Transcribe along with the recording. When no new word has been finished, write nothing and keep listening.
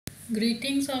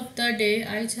Greetings of the day.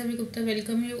 I, Chavi Gupta,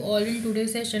 welcome you all in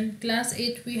today's session. Class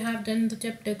 8, we have done the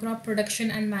chapter crop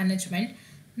production and management.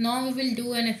 Now we will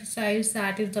do an exercise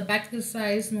that is the back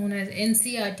exercise known as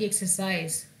NCERT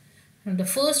exercise. Now the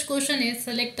first question is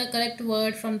select the correct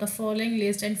word from the following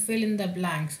list and fill in the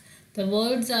blanks. The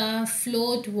words are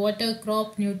float, water,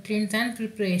 crop, nutrients and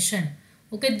preparation.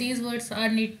 Okay, these words are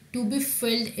need to be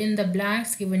filled in the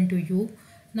blanks given to you.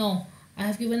 Now I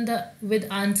have given the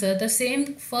with answer. The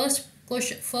same first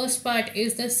question, first part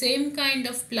is the same kind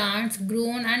of plants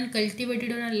grown and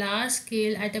cultivated on a large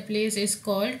scale at a place is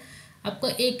called. आपको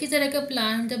एक ही तरह का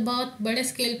plant जब बहुत बड़े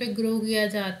scale पे grow किया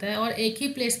जाता है और एक ही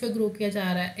प्लेस पे ग्रो किया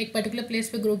जा रहा है, एक पर्टिकुलर प्लेस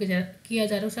पे ग्रो किया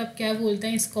जा रहा है, उसे आप क्या बोलते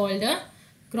हैं? Is called a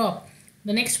crop.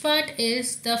 The next part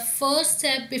is the first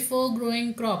step before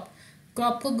growing crop.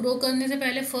 Crop को ग्रो करने से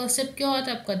पहले फर्स्ट स्टेप क्या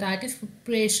होता है आपका? That is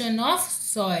preparation of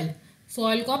soil.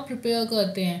 Soil को आप प्रिपेयर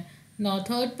करते हैं. Now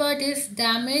third part is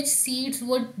damaged seeds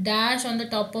would dash on the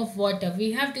top of water. We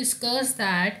have discussed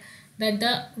that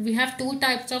we have two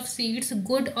types of seeds,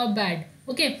 good or bad.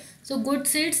 Okay, so good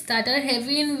seeds that are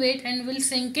heavy in weight and will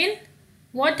sink in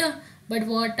water. But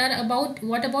what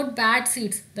about bad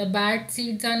seeds? The bad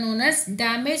seeds are known as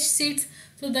damaged seeds.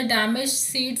 So the damaged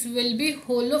seeds will be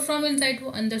hollow from inside.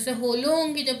 वो अंदर से hollow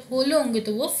होंगे. जब hollow होंगे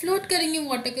तो वो float करेंगे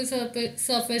water के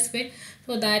surface पे.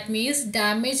 So that means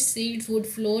damaged seeds would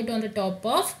float on the top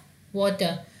of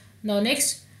water. Now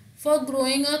next, for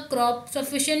growing a crop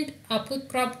sufficient, आपको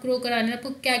crop grow कराने आपको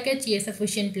क्या क्या चाहिए?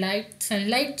 Sufficient light,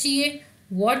 sunlight चाहिए,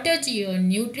 water चाहिए और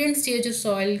nutrients चाहिए जो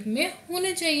soil में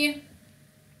होने चाहिए.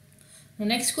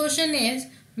 नेक्स्ट क्वेश्चन इज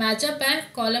मैचअप है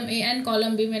column A and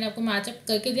column B. मैंने आपको मैचअप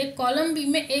करके दिया. कॉलम बी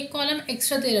में एक कॉलम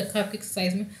एक्स्ट्रा दे रखा है आपके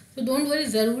एक्सरसाइज में, तो डोंट वरी,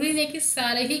 जरूरी नहीं कि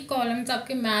सारे ही कॉलम्स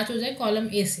आपके मैच हो जाए कॉलम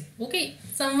ए से. Okay,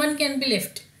 someone can be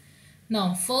left.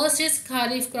 Now first is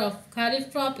kharif crop. Kharif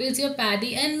crop is your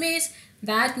paddy and मेज.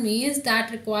 That means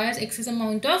that requires excess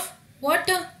amount of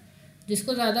water.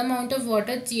 जिसको ज़्यादा अमाउंट ऑफ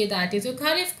वाटर चाहिए that is your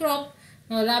kharif crop.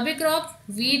 Rabi crop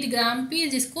wheat gram P,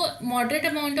 जिसको moderate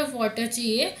amount of water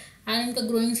चाहिए and इनका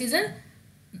growing season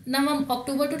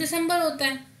October to दिसंबर होता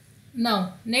है. Now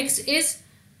next is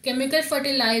chemical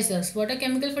fertilisers. What are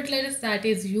chemical fertilisers? That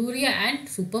is urea and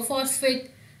super phosphate.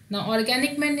 Now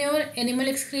organic manure, animal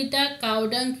excreta, cow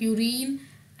dung, urine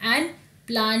and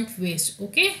plant waste.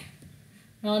 Okay,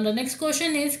 now the next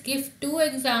question is give to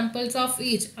examples of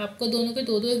each. आपको दोनों के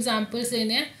दो दो examples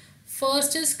देने हैं.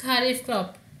 First is kharif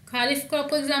crop. Kharif crop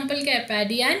का example क्या है?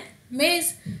 पैडी एंड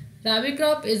मेज. राबी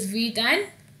crop is wheat and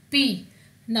P.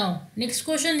 Now next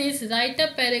question is write a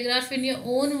paragraph in your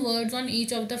own words on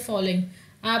each of the following.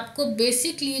 आपको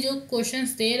बेसिकली जो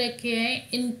क्वेश्चंस दे रखे हैं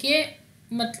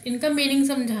इनका मीनिंग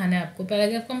समझाना है. आपको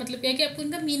पैराग्राफ का मतलब क्या है कि आपको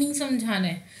इनका मीनिंग समझाना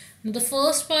है. The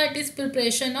first part is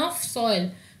preparation of soil.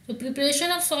 तो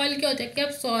प्रिपरेशन ऑफ सॉइल क्या होता है कि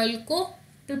आप सॉइल को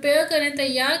प्रिपेयर करें,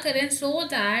 तैयार करें, सो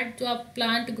दैट जो आप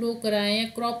प्लांट ग्रो कराएं या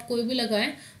क्रॉप कोई भी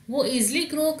लगाएं वो ईजिली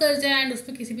ग्रो कर जाए एंड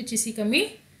उसमें किसी भी चीज़ की कमी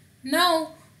ना हो.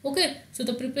 Okay, so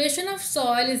the preparation of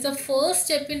soil is the first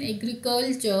step in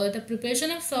agriculture. The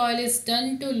preparation of soil is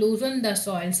done to loosen the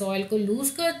soil. Soil को lose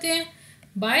करते हैं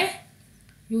by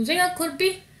using a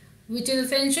खुरपी, which is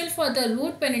essential for the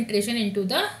root penetration into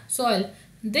the soil.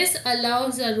 This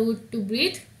allows the root to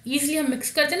breathe easily. हम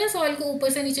mix करते हैं ना soil को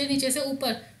ऊपर से नीचे, नीचे से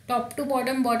ऊपर, top to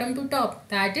bottom, bottom to top.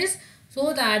 That is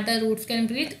so that the roots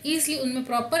can breathe easily. उनमें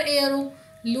proper air हो.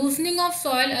 Loosening of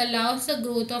soil allows the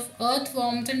growth of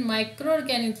earthworms and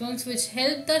microorganisms which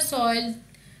help the soil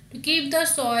to keep the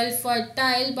soil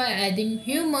fertile by adding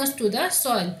humus to the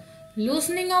soil.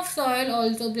 Loosening of soil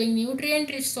also brings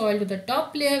nutrient-rich soil to the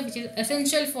top layer, which is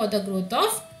essential for the growth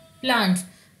of plants.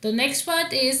 The next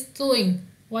part is sowing.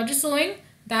 What is sowing?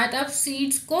 That आप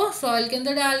seeds को soil के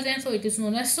अंदर डाल रहे हैं, so it is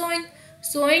known as sowing.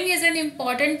 Sowing is an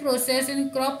important process in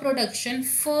crop production.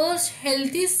 First,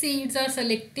 healthy seeds are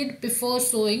selected before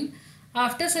sowing.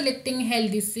 After selecting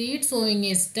healthy seeds, sowing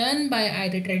is done by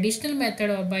either traditional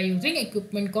method or by using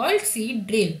equipment called seed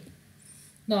drill.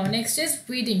 Now, next is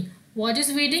weeding. What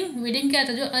is weeding? Weeding क्या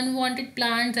था? जो unwanted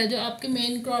plants है, जो आपके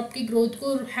main crop की growth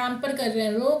को hamper कर रहे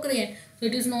हैं, रोक रहे हैं.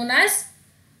 So it is known as,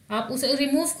 आप उसे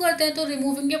remove करते हैं तो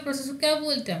removing के process को क्या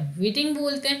बोलते हैं? weeding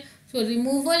बोलते हैं. So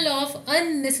removal of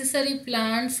unnecessary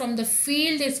plants from the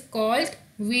field is called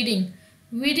weeding.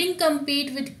 Weeding compete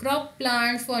with crop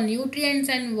plants for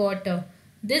nutrients and water.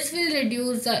 This will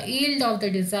reduce the yield of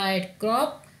the desired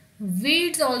crop.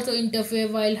 Weeds also interfere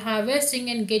while harvesting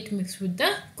and get mixed with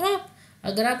the crop.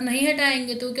 अगर आप नहीं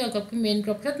हटाएंगे तो क्या होगा? आपके main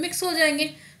crop के साथ मिक्स हो जाएंगे.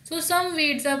 सो सम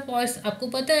वीड्स आर पॉइजन. आपको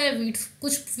पता है वीड्स,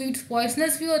 कुछ वीड्स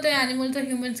पॉइजनस भी होता है एनिमल्स और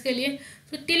ह्यूमंस के लिए.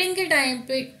 तो टिलिंग के टाइम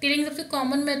पे, टिलिंग सबसे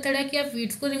कॉमन मेथड है कि आप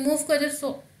वीड्स को रिमूव कर दें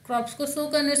क्रॉप्स को सो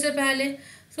करने से पहले।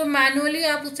 सो मैनुअली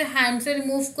आप उसे हैंड से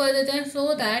रिमूव कर देते हैं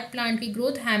सो दैट प्लांट की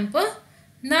ग्रोथ हैम्पर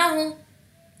ना हो।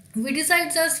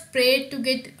 Weedicides are spread to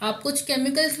get, आप कुछ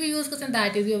केमिकल्स भी यूज़ करते हैं,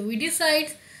 दैट इज योर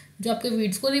वीडिसाइड्स, जो आपके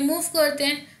वीड्स को रिमूव करते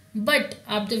हैं। बट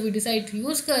आप जब वीडिसाइड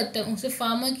यूज़ करते हैं उससे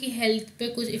फार्मर की हेल्थ पे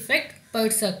कुछ इफेक्ट पड़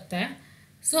सकता है।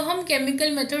 सो हम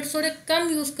केमिकल मेथड्स थोड़े कम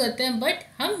यूज़ करते हैं बट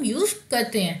हम यूज़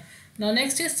करते हैं। Now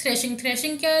next is threshing.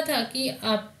 Threshing क्या था कि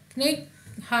आपने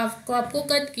क्रॉप को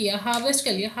कट किया, हार्वेस्ट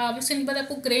कर लिया, हार्वेस्ट करने के बाद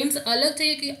आपको ग्रेन्स अलग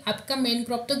चाहिए कि आपका मेन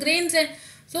क्रॉप तो ग्रेन्स है।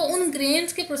 सो उन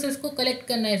ग्रेन्स के प्रोसेस को कलेक्ट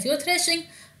करना is your threshing.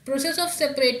 Process of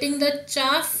separating the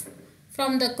chaff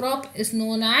from the crop is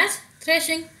known as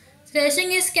threshing.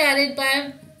 Threshing is carried by a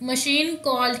machine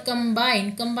called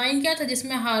combine. Combine क्या था,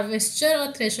 जिसमें हार्वेस्टर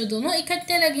और थ्रेशर दोनों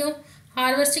इकट्ठे लगे हो।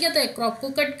 हार्वेस्टर क्या होता है, क्रॉप को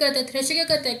कट करता है, थ्रेशर क्या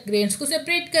करता है, ग्रेन्स को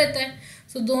सेपरेट करता है।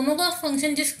 सो दोनों का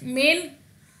फंक्शन जिस मेन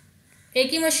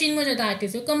एक ही मशीन में जाता है, that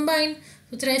is combine.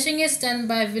 So threshing is done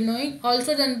by winnowing,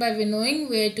 also done by winnowing,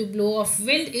 where to blow of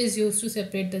wind is used to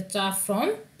separate the chaff from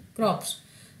crops.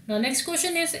 Now next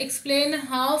question is explain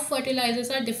how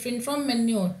fertilizers are different from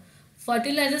manure.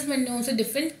 Fertilizers manure से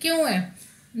different क्यों है?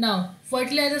 Now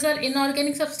fertilizers are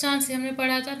inorganic substance, हमने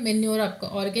पढ़ा था। manure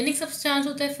आपका organic substance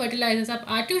होता है। fertilizers आप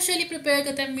artificially prepare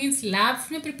करते हैं, means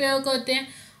labs में prepare करते हैं।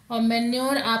 और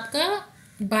manure आपका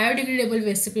biodegradable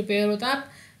waste से prepare होता है। आप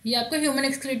ये आपका ह्यूमन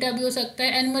एक्सक्रीटा भी हो सकता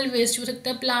है, एनिमल वेस्ट भी हो सकता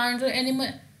है, प्लांट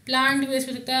वेस्ट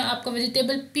भी हो सकता है, आपका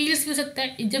वेजिटेबल पील्स भी हो सकता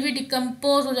है। जब ये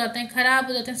डिकम्पोज हो जाते हैं, ख़राब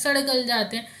हो जाते हैं, सड़ गल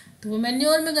जाते हैं, तो वो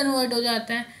मैन्योर में कन्वर्ट हो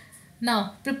जाता है। नाउ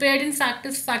प्रिपेयर्ड इन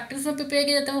फैक्ट्रीज में प्रिपेयर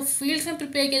किया जाता है, वो फील्ड्स में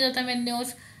प्रिपेयर किया जाता है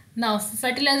manures. Now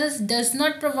fertilisers does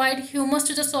not provide humus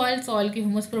to the soil, soil की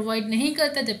ह्यूमस प्रोवाइड नहीं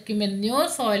करता, जबकि मैन्योर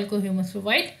सॉइल को ह्यूमस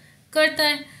प्रोवाइड करता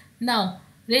है। Now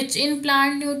rich in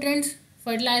plant nutrients,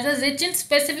 fertiliser rich in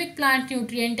specific plant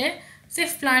nutrient है,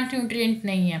 सिर्फ प्लांट न्यूट्रिएंट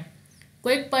नहीं है।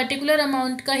 कोई एक पर्टिकुलर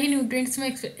अमाउंट का ही न्यूट्रिएंट्स में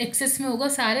एक्सेस में होगा,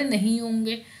 सारे नहीं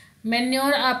होंगे।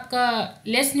 मैन्योर आपका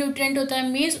लेस न्यूट्रिएंट होता है,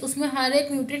 मीन्स उसमें हर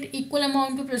एक न्यूट्रिएंट इक्वल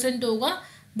अमाउंट में प्रेजेंट होगा,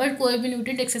 बट कोई भी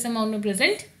न्यूट्रिएंट एक्सेस अमाउंट में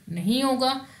प्रेजेंट नहीं होगा।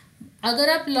 अगर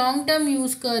आप लॉन्ग टर्म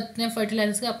यूज़ करते हैं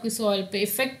फर्टिलाइजर्स का, आपकी सॉइल पे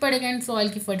इफेक्ट पड़ेगा एंड सॉइल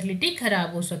की फर्टिलिटी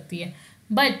खराब हो सकती है।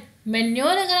 बट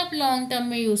मैन्योर अगर आप लॉन्ग टर्म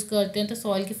में यूज़ करते हैं तो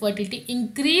सॉइल की फर्टिलिटी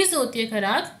इंक्रीज होती है,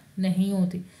 खराब नहीं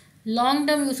होती। Long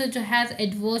term usage has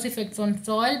adverse effects on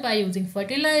soil by using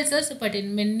fertilisers, but in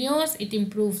manures it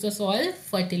improves the soil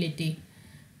fertility.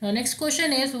 Now next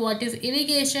question is what is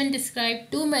irrigation? Describe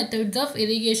two methods of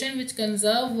irrigation which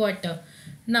conserve water.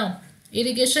 Now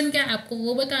irrigation क्या आपको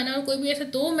वो बताना, और कोई भी ऐसे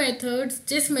दो methods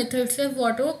जिस मेथड से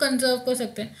वाटर को कंजर्व कर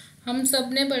सकते हैं। हम सब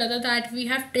ने पढ़ा था that we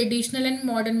have traditional and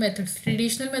modern methods.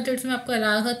 Traditional methods में आपका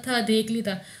राहत था, धेकली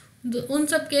था, उन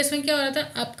सब केस में क्या हो रहा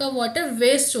था, आपका वाटर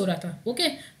वेस्ट हो रहा था। ओके,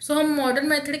 सो हम मॉडर्न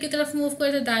मेथड की तरफ मूव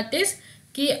कर रहे थे, दैट इज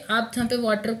कि आप जहाँ पे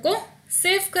वाटर को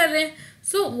सेव कर रहे हैं।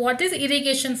 So what is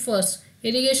irrigation? First,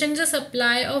 irrigation is a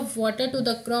supply of water to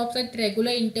the crops at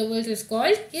regular intervals is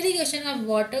called irrigation। आप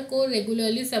वाटर को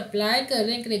रेगुलरली सप्लाई कर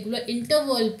रहे हैं रेगुलर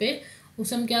इंटरवल पे,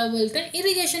 उसे हम क्या बोलते हैं,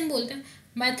 इरिगेशन बोलते हैं।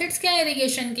 मेथड्स क्या है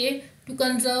इरिगेशन के to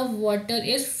conserve water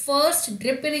is first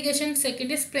drip irrigation,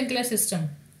 second is sprinkler system.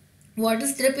 What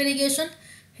is drip irrigation?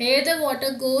 Here the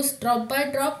water goes drop by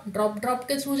drop, drop drop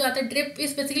के थ्रू जाता है। ड्रिप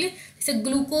इज बेसिकली जैसे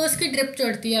glucose की drip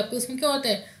चढ़ती है आपको, उसमें क्या होता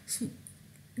है,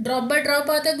 ड्रॉप बाय ड्रॉप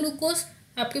आता है ग्लूकोज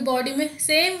आपकी बॉडी में।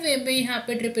 सेम वे में यहाँ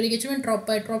पे ड्रिप इरिगेशन में drop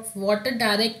by drop water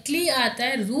directly आता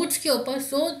है रूट्स के ऊपर,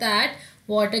 so that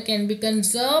water can be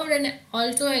conserved and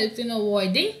also helps in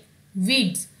avoiding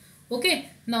weeds. Okay,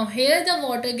 now here the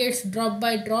water gets drop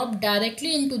by drop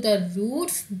directly into the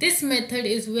roots. This method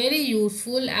is very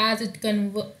useful as it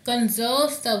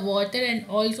कंजर्व्स the water and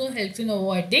also helps in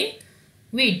avoiding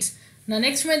weeds. Now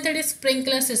next method is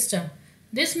sprinkler system.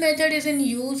 This method is in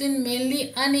use in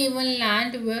mainly uneven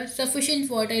land where sufficient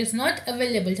water is not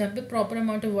available. जहाँ पे proper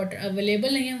amount of water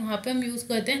available नहीं है वहाँ पे हम use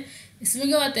करते हैं। इसमें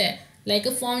क्या होता है, like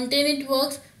a fountain it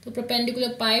works। तो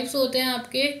perpendicular pipes होते हैं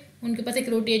आपके, उनके पास एक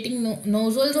rotating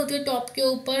nozzles होती है टॉप के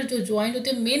ऊपर जो ज्वाइंट होते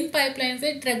हैं मेन पाइपलाइन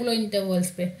से regular intervals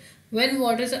पे। When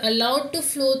water is allowed to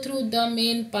flow through the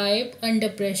main pipe under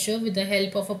pressure with the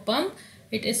help of a pump,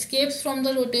 it escapes from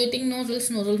the rotating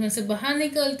nozzles में से बाहर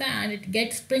निकलता है and it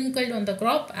gets sprinkled on the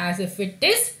crop as if it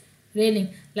is raining।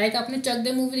 like आपने चक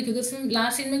दे movie देखी, उसमें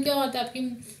last scene में क्या होता है, आपकी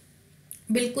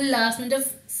बिल्कुल लास्ट में जब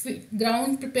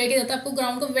ग्राउंड प्रिपेयर किया जाता है आपको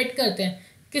ग्राउंड को वेट करते हैं,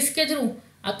 किसके थ्रू,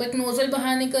 आपका एक नोजल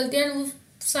बाहर निकलती है और वो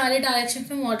सारे डायरेक्शन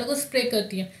में वाटर को स्प्रे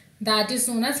करती है, that is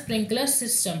known as sprinkler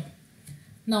system.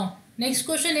 Now next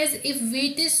question is if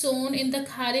wheat is Son in the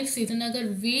kharif season. अगर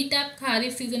वीट आप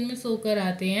खारिफ सीजन में सो कर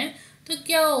आते हैं तो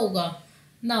क्या होगा।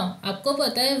 नाउ आपको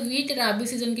पता है वीट राबी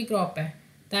सीजन की क्रॉप है,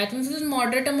 that means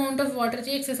moderate amount of water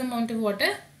चाहिए, एक्सेस अमाउंट ऑफ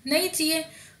वाटर नहीं चाहिए।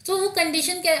 तो वो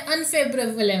कंडीशन क्या है,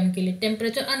 अनफेवरेबल है उनके लिए,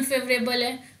 टेम्परेचर अनफेवरेबल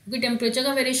है, क्योंकि टेम्परेचर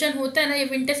का वेरिएशन होता है ना। ये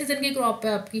विंटर सीजन की क्रॉप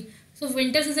है आपकी, सो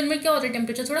विंटर सीजन में क्या होता है,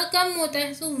 टेम्परेचर थोड़ा कम होता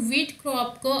है। सो वीट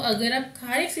क्रॉप को अगर आप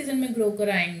खरीफ सीजन में ग्रो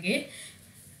कराएंगे,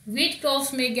 wheat crops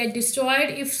may get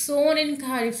destroyed if sown in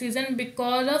kharif season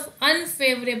because of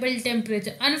unfavorable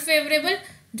temperature। unfavorable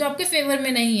जो आपके फेवर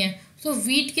में नहीं है। सो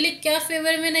wheat के लिए क्या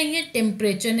फेवर में नहीं है,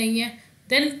 टेम्परेचर नहीं है,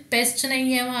 देन पेस्ट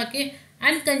नहीं है वहाँ के,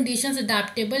 एंड कंडीशंस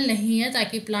अडेप्टेबल नहीं है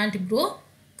ताकि प्लांट ग्रो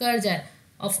कर जाए।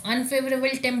 Of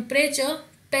unfavourable temperature,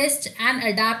 paste and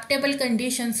adaptable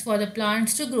conditions for the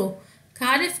plants to grow.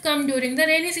 Kharif come during the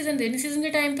rainy season, rainy season के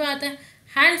टाइम पे आता है।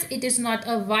 Hence, it is not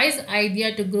a wise idea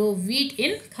to grow wheat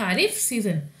in Kharif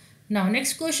season. Now,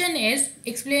 next question is,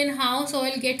 explain how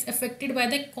soil gets affected by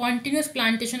the continuous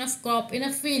plantation of crop in a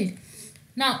field.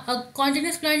 Now, a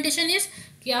continuous plantation is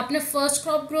कि आपने first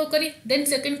crop grow करी, then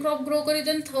second crop grow करी,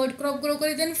 then third crop grow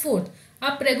करी, then fourth.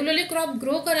 आप regularly crop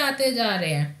grow कराते जा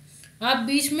रहे हैं, आप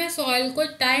बीच में सॉइल को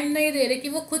टाइम नहीं दे रहे कि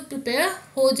वो खुद प्रिपेयर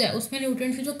हो जाए, उसमें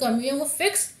न्यूट्रिएंट्स की जो कमी है वो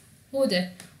फिक्स हो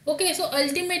जाए। ओके, सो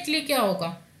अल्टीमेटली क्या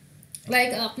होगा,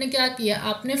 लाइक आपने क्या किया,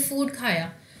 आपने फूड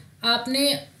खाया, आपने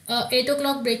 8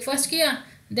 o'clock ब्रेकफास्ट किया,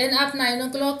 देन आप 9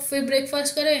 o'clock फिर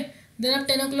ब्रेकफास्ट करें, देन आप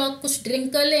 10 o'clock कुछ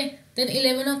ड्रिंक कर लें, देन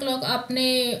 11 o'clock आपने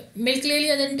मिल्क ले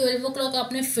लिया, देन 12 o'clock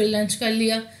आपने फिर लंच कर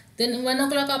लिया, देन 1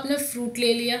 o'clock आपने फ्रूट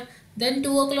ले लिया, देन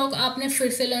 2 o'clock आपने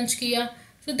फिर से लंच किया।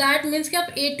 सो दैट मीन्स कि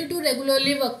आप 8 to 2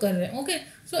 रेगुलरली वर्क कर रहे हैं। ओके,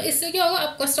 सो इससे क्या होगा,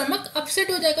 आपका स्टमक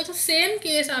अपसेट हो जाएगा। तो सेम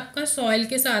केस आपका सॉइल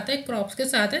के साथ है, क्रॉप्स के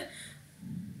साथ है।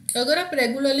 अगर आप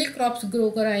रेगुलरली क्रॉप्स ग्रो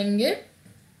कराएंगे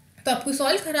तो आपकी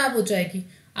सॉइल खराब हो जाएगी,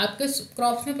 आपके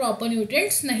क्रॉप्स में प्रॉपर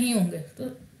न्यूट्रिएंट्स नहीं होंगे। तो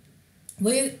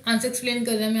वही आंसर एक्सप्लेन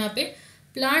कर रहे हैं हम यहाँ पे।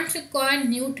 Plants require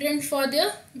nutrients for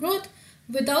their growth,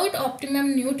 without optimum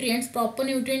nutrients, proper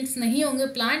nutrients नहीं होंगे,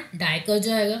 प्लांट डाई कर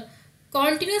जाएगा।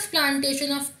 Continuous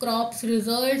plantation of crops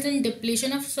results in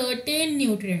depletion of certain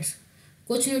nutrients,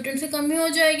 कुछ न्यूट्रिएंट्स की कमी हो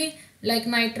जाएगी, like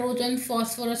nitrogen,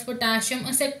 phosphorus, potassium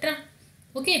etcetera.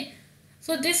 Okay,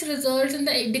 so this results in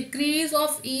the decrease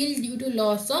of yield due to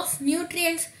loss of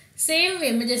nutrients। Same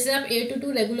way में जैसे आप 8 to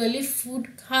 2 regularly food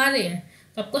खा रहे हैं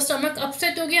तो आपका स्टमक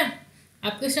अपसेट हो गया,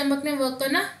 आपके स्टमक ने वर्क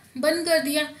करना बंद कर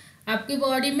दिया, आपकी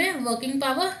बॉडी में वर्किंग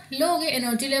पावर लो हो गई,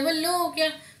 एनर्जी लेवल लो हो गया।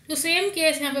 तो सेम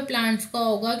केस यहाँ पे प्लांट्स का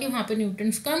होगा कि वहाँ पे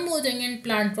न्यूट्रिएंट्स कम हो जाएंगे एंड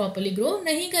प्लांट प्रॉपर्ली ग्रो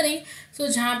नहीं करेंगे। सो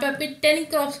जहाँ पे आपके 10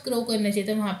 क्रॉप्स ग्रो करने चाहिए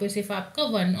थे वहाँ पे सिर्फ आपका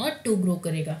 1 और 2 ग्रो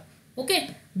करेगा। ओके,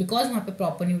 बिकॉज वहाँ पे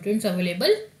प्रॉपर न्यूट्रिएंट्स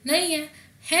अवेलेबल नहीं है।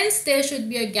 Hence, there should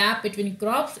be a gap between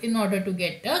crops in order to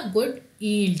get a good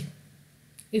yield।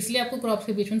 इसलिए आपको क्रॉप्स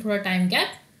के बीच में थोड़ा टाइम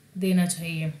गैप देना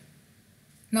चाहिए।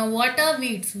 Now, what are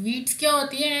weeds? Weeds क्या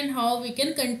होती है and how we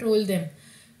can control them?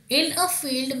 In a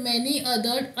field, many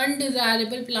other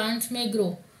undesirable plants may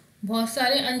grow। बहुत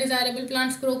सारे अनडिजायरेबल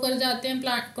प्लांट्स ग्रो कर जाते हैं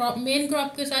प्लांट क्रॉप, मेन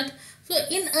क्रॉप के साथ। सो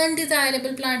इन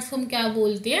अनडिजायरेबल प्लांट्स को हम क्या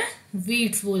बोलते हैं,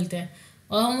 वीड्स बोलते हैं।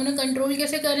 और हम उन्हें कंट्रोल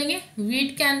कैसे करेंगे,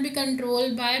 weed can be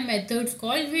control by methods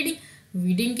called weeding.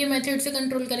 Weeding के मेथड से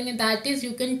कंट्रोल करेंगे, that is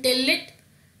you can till it.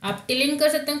 आप टिलिंग कर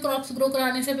सकते हैं क्रॉप्स ग्रो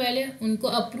कराने से पहले, उनको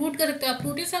अपरूट कर सकते हैं।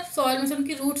 अपरूट इज आप सॉइल में से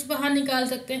उनकी रूट्स बाहर निकाल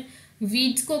सकते हैं,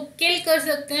 वीड्स को किल कर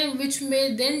सकते हैं, विच मे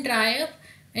then dry up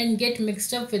and get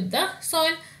mixed up with the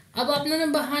soil. अब आपने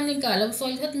उन्हें बाहर निकाला, वो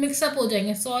सॉइल के साथ मिक्सअप हो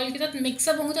जाएंगे, सॉइल के साथ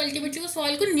मिक्सअप होंगे तो अल्टीमेटली वो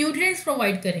सॉइल को न्यूट्रिएंट्स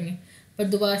प्रोवाइड करेंगे पर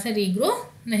दोबारा से रीग्रो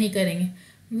नहीं करेंगे।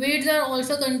 Weeds are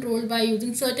also controlled by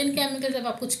using certain chemicals। अब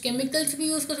आप कुछ केमिकल्स भी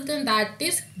यूज कर सकते हैं, that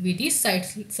is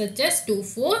weedicides such as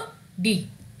 2,4-D।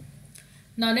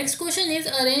 Now next question is,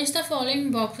 arrange the following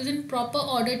boxes in proper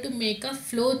order to make a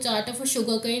flow chart of a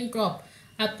sugarcane crop।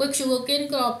 आपको एक sugarcane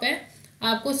crop है,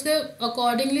 आपको उसके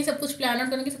अकॉर्डिंगली सब कुछ प्लान आउट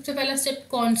करने की सबसे पहला स्टेप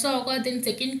कौन सा होगा, देन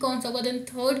सेकंड कौन सा होगा, देन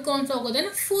थर्ड कौन सा होगा, देन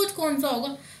फोर्थ कौन सा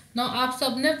होगा। ना आप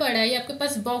सबने पढ़ा है, आपके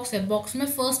पास बॉक्स है, बॉक्स में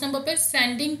फर्स्ट नंबर पे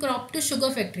sending crop to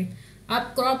sugar factory,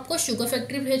 आप क्रॉप को शुगर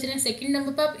फैक्ट्री भेज रहे हैं। सेकंड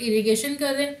नंबर पे आप इरिगेशन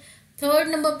कर रहे हैं, थर्ड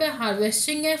नंबर पे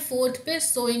हार्वेस्टिंग है, फोर्थ पे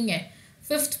सोइंग है,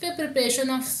 फिफ्थ पे प्रिपरेशन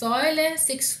ऑफ सॉइल है,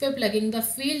 सिक्स पे plugging the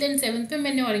field and seventh पे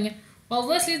मैन्योरिंग है।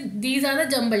 Obviously these are the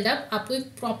jumbled up, आपको एक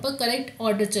प्रॉपर करेक्ट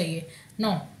ऑर्डर चाहिए।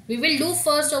 Now we will do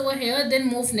first over here, then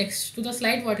move next to the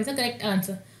slide what is the correct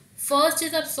answer. First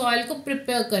is आप soil को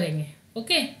prepare करेंगे,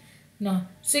 okay. Now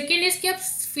second is कि आप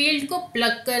field को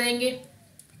plug करेंगे,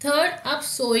 third आप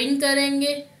sowing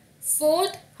करेंगे,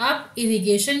 फोर्थ आप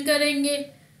इरिगेशन करेंगे,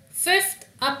 फिफ्थ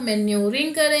आप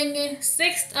मैन्योरिंग करेंगे,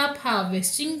 सिक्स्थ आप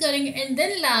हार्वेस्टिंग करेंगे एंड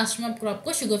देन लास्ट में आप क्रॉप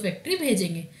को शुगर फैक्ट्री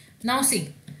भेजेंगे। Now see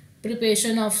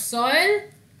preparation of soil,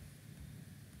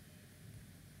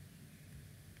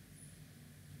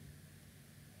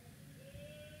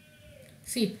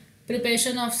 see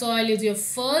preparation of soil is your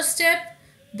first step,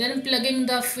 Then plugging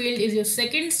the field is your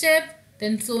second step.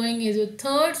 Then sowing is your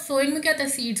third. Sowing में क्या था,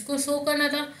 seeds को सो करना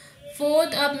था.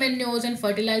 Fourth आप manures and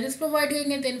fertilisers provide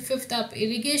करेंगे. Then fifth आप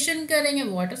irrigation करेंगे,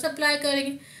 वाटर सप्लाई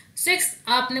करेंगे. सिक्स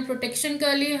आपने प्रोटेक्शन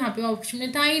कर ली, यहाँ पे ऑप्शन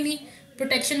में था ही नहीं.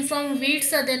 Protection from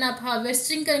weeds. देन आप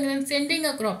हार्वेस्टिंग करेंगे, then sending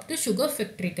a crop to sugar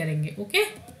factory करेंगे. Okay.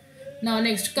 Now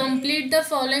next, complete the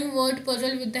following word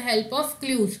puzzle with the help of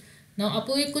clues. Now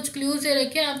आपको ये कुछ क्लूज दे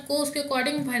रखे हैं, आपको उसके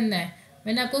अकॉर्डिंग भरना है.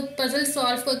 मैंने आपको पजल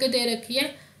सॉल्व करके दे रखी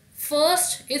है.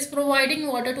 First is providing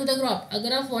water to the crop.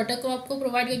 अगर आप वाटर क्रॉप को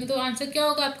प्रोवाइड करेंगे तो आंसर क्या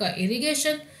होगा आपका,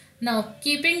 irrigation. Now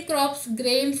keeping crops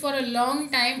grain for a long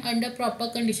time under proper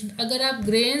condition. अगर आप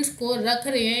ग्रेन्स को रख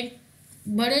रहे हैं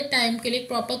बड़े टाइम के लिए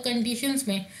प्रॉपर कंडीशंस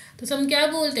में तो हम क्या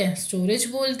बोलते हैं, स्टोरेज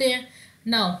बोलते हैं.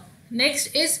 Now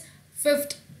next is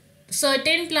fifth,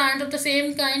 certain plant of the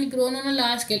same kind grown on a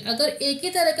large scale. अगर एक ही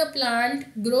तरह का प्लांट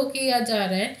ग्रो किया जा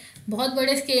रहा है बहुत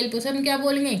बड़े स्केल पर, हम क्या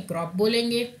बोलेंगे, क्रॉप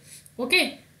बोलेंगे. Okay.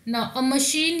 Now a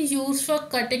machine use for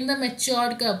cutting the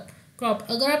matured crop.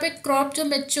 अगर आप एक क्रॉप जो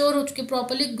मैच्योर हो चुकी,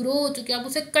 प्रॉपरली ग्रो हो चुकी है, आप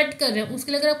उसे कट कर रहे हैं,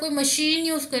 उसके लिए अगर आप कोई मशीन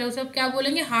यूज कर रहे हो उसे आप क्या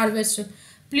बोलेंगे, हार्वेस्टर.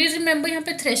 प्लीज रिमेंबर यहाँ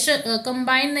पे थ्रेशर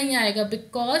कंबाइन नहीं आएगा,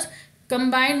 बिकॉज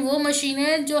कंबाइन वो मशीन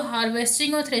है जो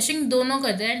हार्वेस्टिंग और थ्रेशिंग दोनों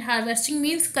करते हैं. And harvesting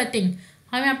means cutting.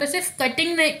 हम यहाँ पे सिर्फ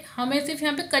कटिंग नहीं, हमें सिर्फ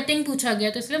यहाँ पे कटिंग पूछा गया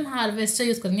तो इसलिए हम हार्वेस्टर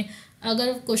यूज करेंगे.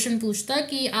 अगर क्वेश्चन पूछता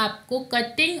कि आपको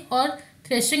कटिंग और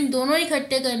थ्रेशिंग दोनों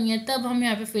इकट्ठे करनी है तब हम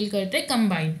यहाँ पे फिल करते हैं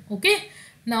combine. Okay.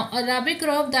 Now a rabi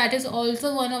crop that is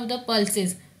also one of the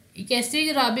pulses.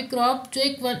 कैसी राबी क्रॉप, जो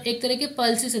एक तरह के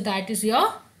पल्सेस है, that is your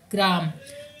gram.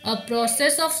 A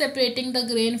process of separating the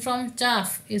grain from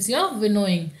chaff is your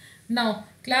winnowing. Now,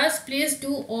 class, please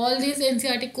do all these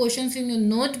NCERT questions in your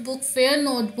notebook, fair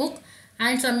notebook,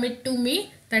 and submit to me.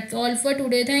 That's all for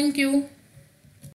today. Thank you.